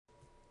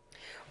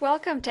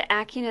Welcome to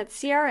Accunet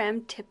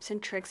CRM Tips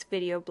and Tricks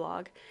video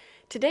blog.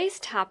 Today's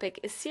topic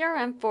is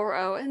CRM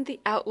 4.0 and the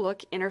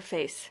Outlook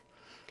interface.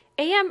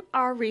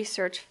 AMR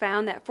research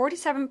found that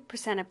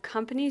 47% of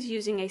companies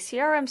using a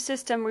CRM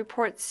system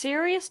report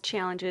serious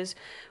challenges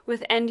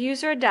with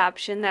end-user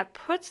adoption that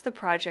puts the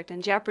project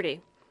in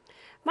jeopardy.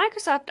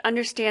 Microsoft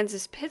understands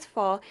this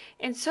pitfall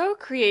and so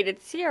created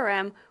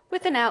CRM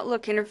with an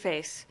Outlook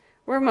interface,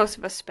 where most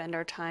of us spend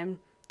our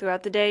time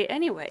throughout the day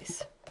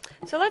anyways.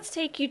 So let's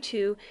take you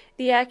to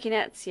the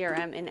Accunet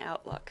CRM in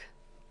Outlook.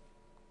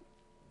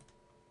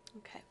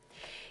 Okay,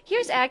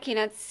 here's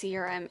Accunet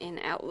CRM in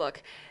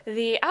Outlook.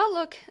 The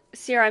Outlook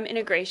CRM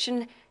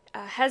integration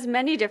has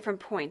many different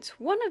points.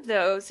 One of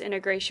those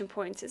integration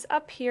points is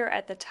up here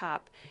at the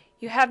top.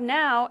 You have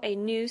now a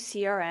new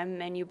CRM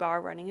menu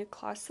bar running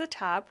across the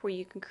top where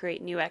you can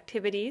create new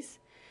activities,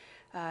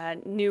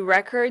 new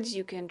records.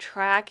 You can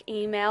track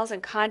emails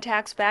and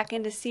contacts back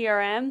into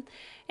CRM,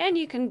 and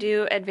you can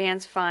do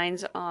advanced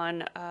finds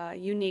on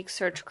unique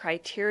search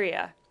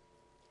criteria.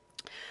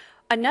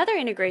 Another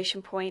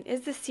integration point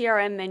is the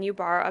CRM menu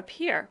bar up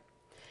here.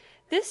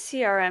 This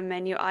CRM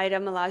menu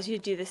item allows you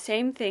to do the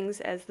same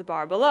things as the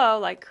bar below,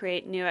 like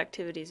create new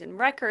activities and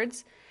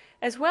records,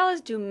 as well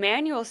as do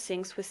manual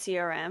syncs with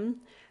CRM,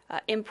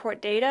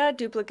 import data,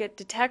 duplicate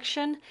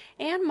detection,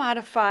 and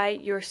modify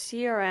your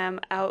CRM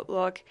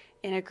Outlook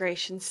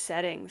integration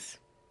settings.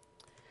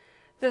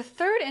 The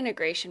third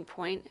integration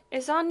point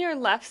is on your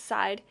left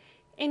side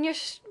in your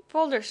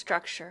folder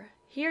structure.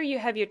 Here you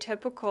have your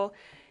typical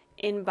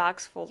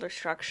inbox folder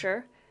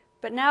structure,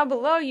 but now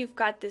below you've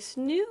got this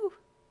new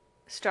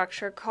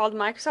structure called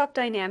Microsoft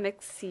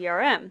Dynamics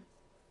CRM.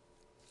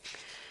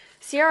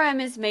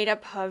 CRM is made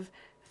up of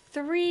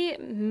three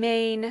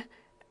main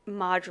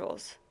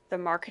modules: the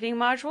marketing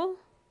module,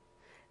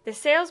 the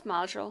sales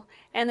module,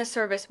 and the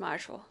service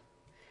module.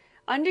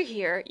 Under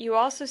here you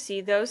also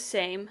see those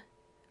same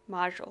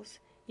modules.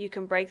 You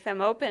can break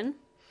them open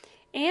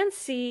and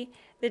see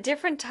the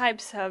different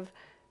types of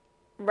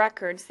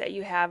records that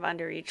you have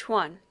under each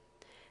one.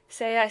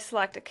 Say I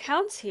select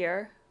accounts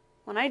here.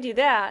 When I do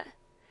that,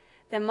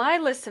 then my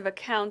list of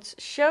accounts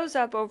shows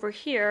up over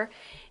here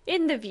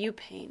in the view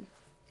pane.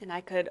 And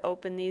I could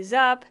open these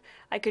up,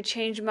 I could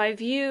change my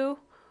view,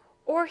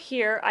 or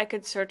here I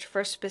could search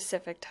for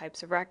specific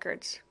types of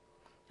records.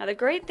 Now the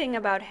great thing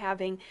about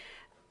having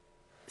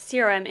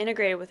CRM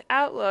integrated with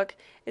Outlook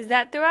is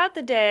that throughout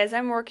the day as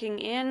I'm working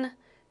in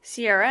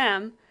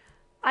CRM,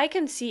 I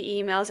can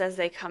see emails as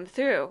they come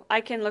through. I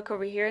can look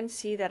over here and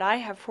see that I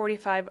have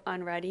 45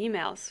 unread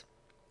emails.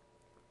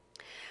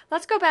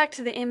 Let's go back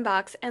to the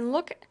inbox and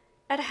look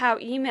at how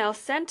emails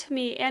sent to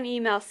me and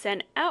emails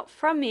sent out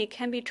from me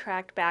can be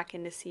tracked back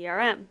into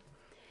CRM.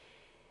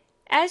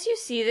 As you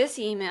see, this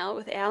email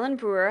with Alan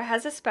Brewer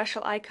has a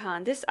special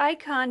icon. This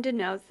icon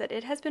denotes that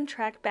it has been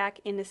tracked back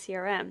into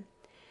CRM.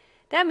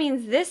 That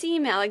means this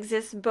email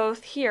exists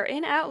both here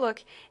in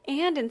Outlook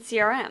and in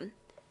CRM.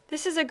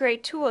 This is a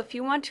great tool if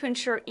you want to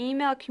ensure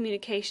email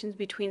communications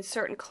between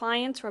certain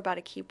clients or about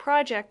a key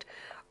project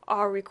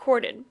are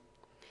recorded.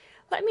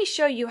 Let me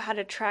show you how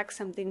to track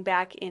something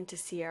back into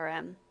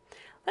CRM.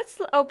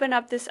 Let's open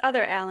up this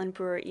other Alan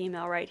Brewer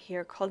email right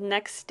here called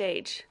Next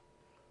Stage.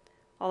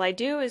 All I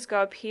do is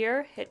go up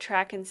here, hit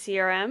Track in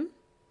CRM.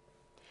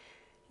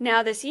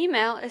 Now this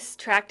email is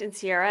tracked in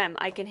CRM.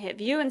 I can hit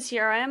View in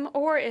CRM,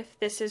 or if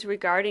this is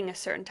regarding a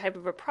certain type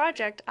of a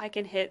project, I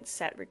can hit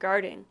Set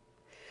Regarding.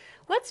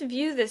 Let's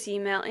view this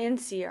email in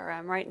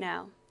CRM right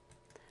now.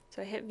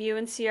 So I hit View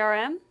in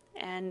CRM,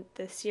 and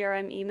the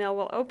CRM email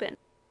will open.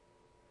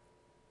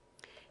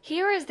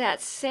 Here is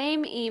that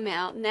same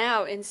email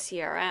now in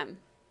CRM.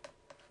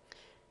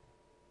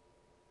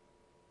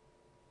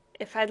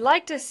 If I'd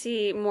like to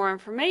see more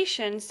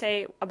information,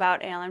 say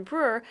about Alan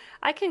Brewer,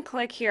 I can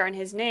click here on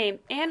his name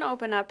and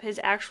open up his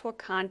actual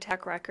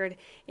contact record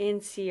in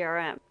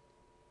CRM.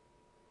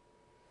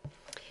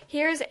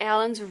 Here's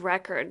Alan's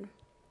record.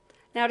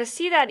 Now to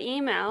see that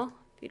email,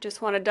 if you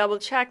just want to double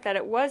check that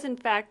it was in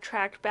fact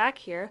tracked back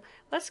here,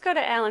 let's go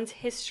to Alan's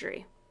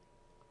history.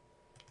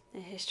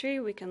 In history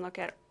we can look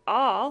at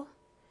all,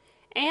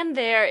 and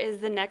there is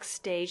the Next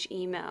Stage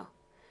email.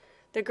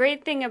 The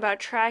great thing about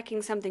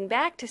tracking something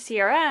back to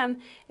CRM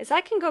is I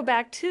can go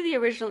back to the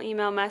original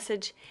email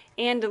message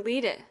and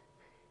delete it.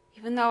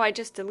 Even though I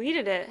just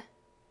deleted it,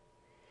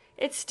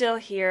 it's still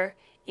here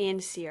in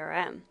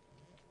CRM.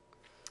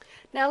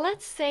 Now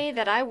let's say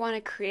that I want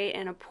to create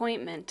an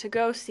appointment to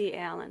go see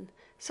Alan.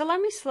 So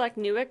let me select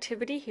New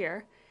Activity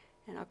here,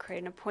 and I'll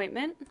create an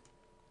appointment.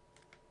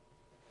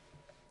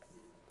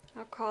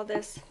 I'll call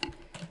this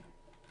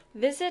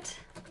Visit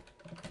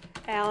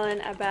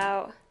Alan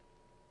About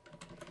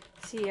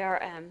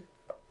CRM.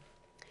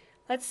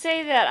 Let's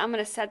say that I'm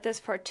going to set this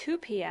for 2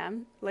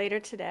 p.m. later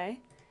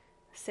today.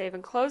 Save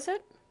and close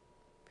it.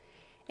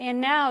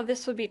 And now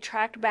this will be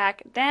tracked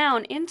back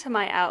down into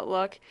my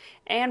Outlook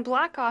and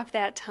block off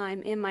that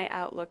time in my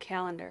Outlook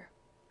calendar.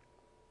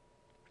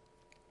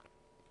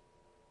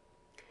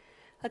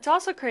 Let's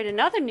also create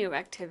another new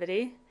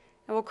activity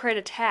and we'll create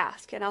a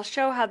task, and I'll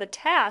show how the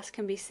task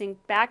can be synced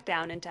back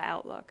down into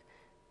Outlook.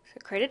 So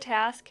create a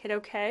task, hit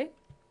OK.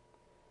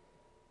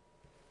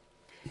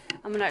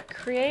 I'm going to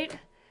create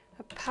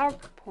a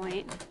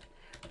PowerPoint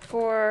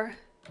for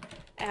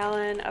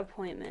Alan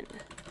appointment.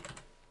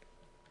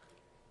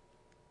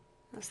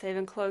 I'll save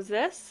and close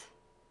this.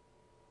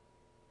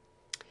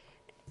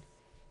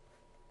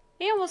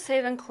 And we'll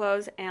save and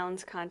close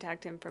Alan's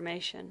contact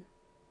information.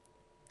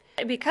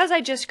 Because I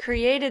just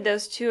created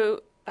those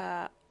two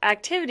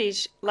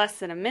activities less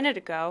than a minute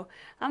ago,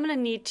 I'm going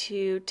to need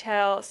to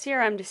tell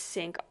CRM to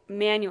sync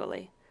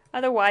manually.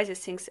 Otherwise, it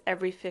syncs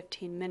every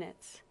 15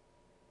 minutes.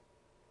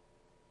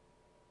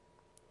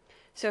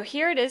 So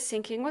here it is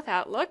syncing with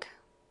Outlook.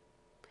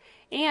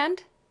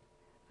 And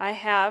I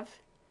have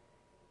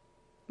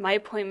my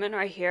appointment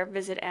right here,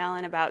 visit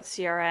Alan about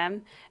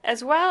CRM,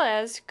 as well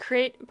as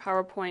create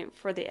PowerPoint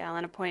for the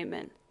Alan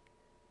appointment.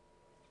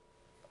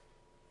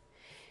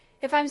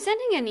 If I'm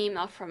sending an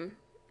email from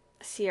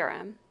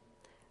CRM,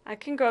 I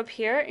can go up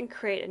here and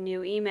create a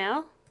new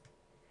email,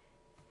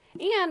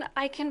 and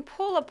I can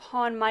pull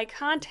upon my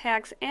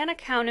contacts and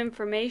account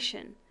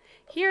information.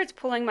 Here it's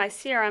pulling my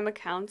CRM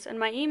accounts and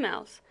my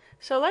emails.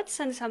 So let's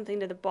send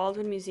something to the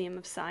Baldwin Museum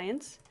of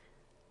Science.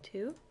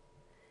 I'm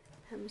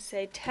going to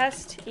say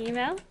test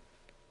email,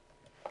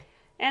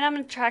 and I'm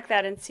going to track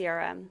that in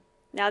CRM.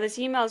 Now this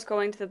email is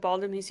going to the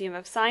Baldwin Museum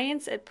of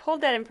Science. It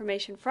pulled that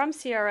information from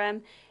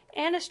CRM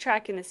and is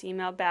tracking this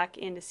email back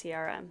into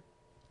CRM.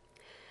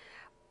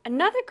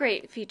 Another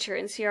great feature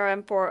in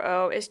CRM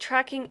 4.0 is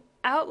tracking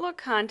Outlook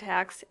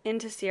contacts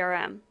into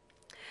CRM.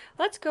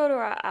 Let's go to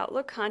our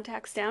Outlook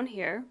contacts down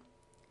here.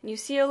 You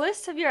see a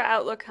list of your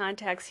Outlook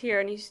contacts here,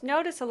 and you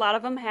notice a lot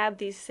of them have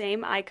these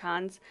same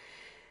icons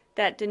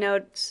that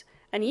denotes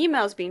an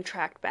email is being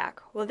tracked back.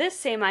 Well, this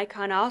same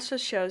icon also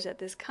shows that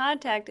this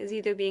contact is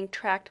either being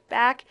tracked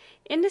back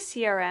into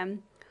CRM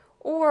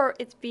or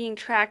it's being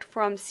tracked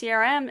from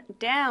CRM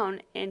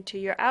down into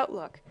your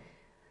Outlook.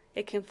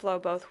 It can flow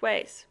both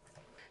ways.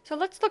 So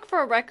let's look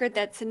for a record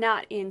that's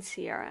not in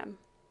CRM.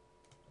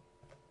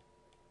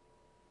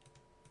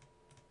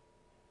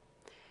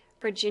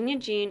 Virginia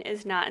Jean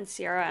is not in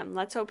CRM.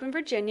 Let's open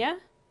Virginia,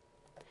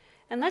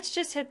 and let's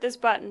just hit this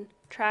button,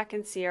 Track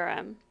in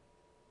CRM.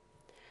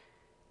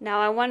 Now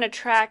I want to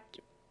track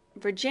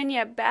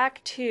Virginia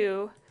back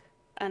to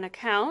an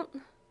account,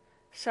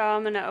 so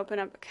I'm going to open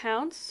up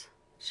Accounts.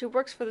 She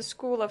works for the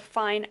School of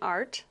Fine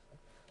Art.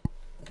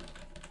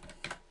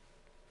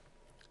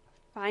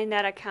 Find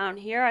that account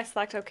here. I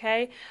select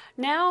OK.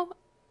 Now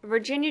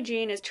Virginia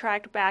Jean is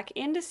tracked back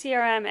into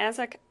CRM as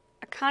a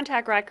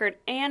contact record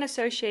and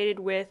associated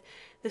with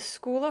the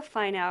School of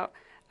Fine Art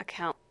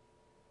account.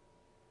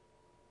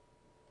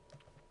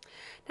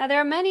 Now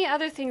there are many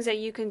other things that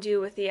you can do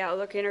with the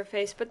Outlook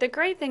interface, but the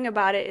great thing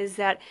about it is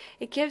that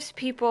it gives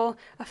people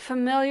a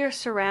familiar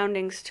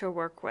surroundings to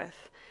work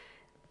with.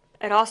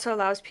 It also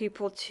allows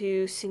people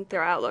to sync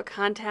their Outlook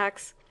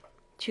contacts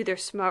to their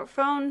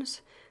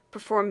smartphones,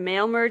 perform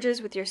mail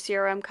merges with your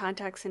CRM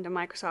contacts into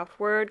Microsoft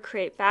Word,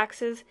 create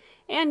faxes,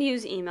 and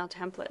use email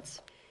templates.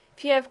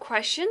 If you have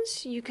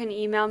questions, you can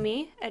email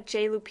me at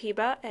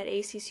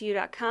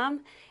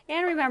jlupiba@accu.com,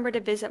 and remember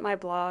to visit my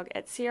blog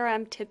at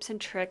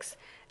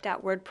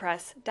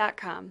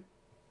crmtipsandtricks.wordpress.com.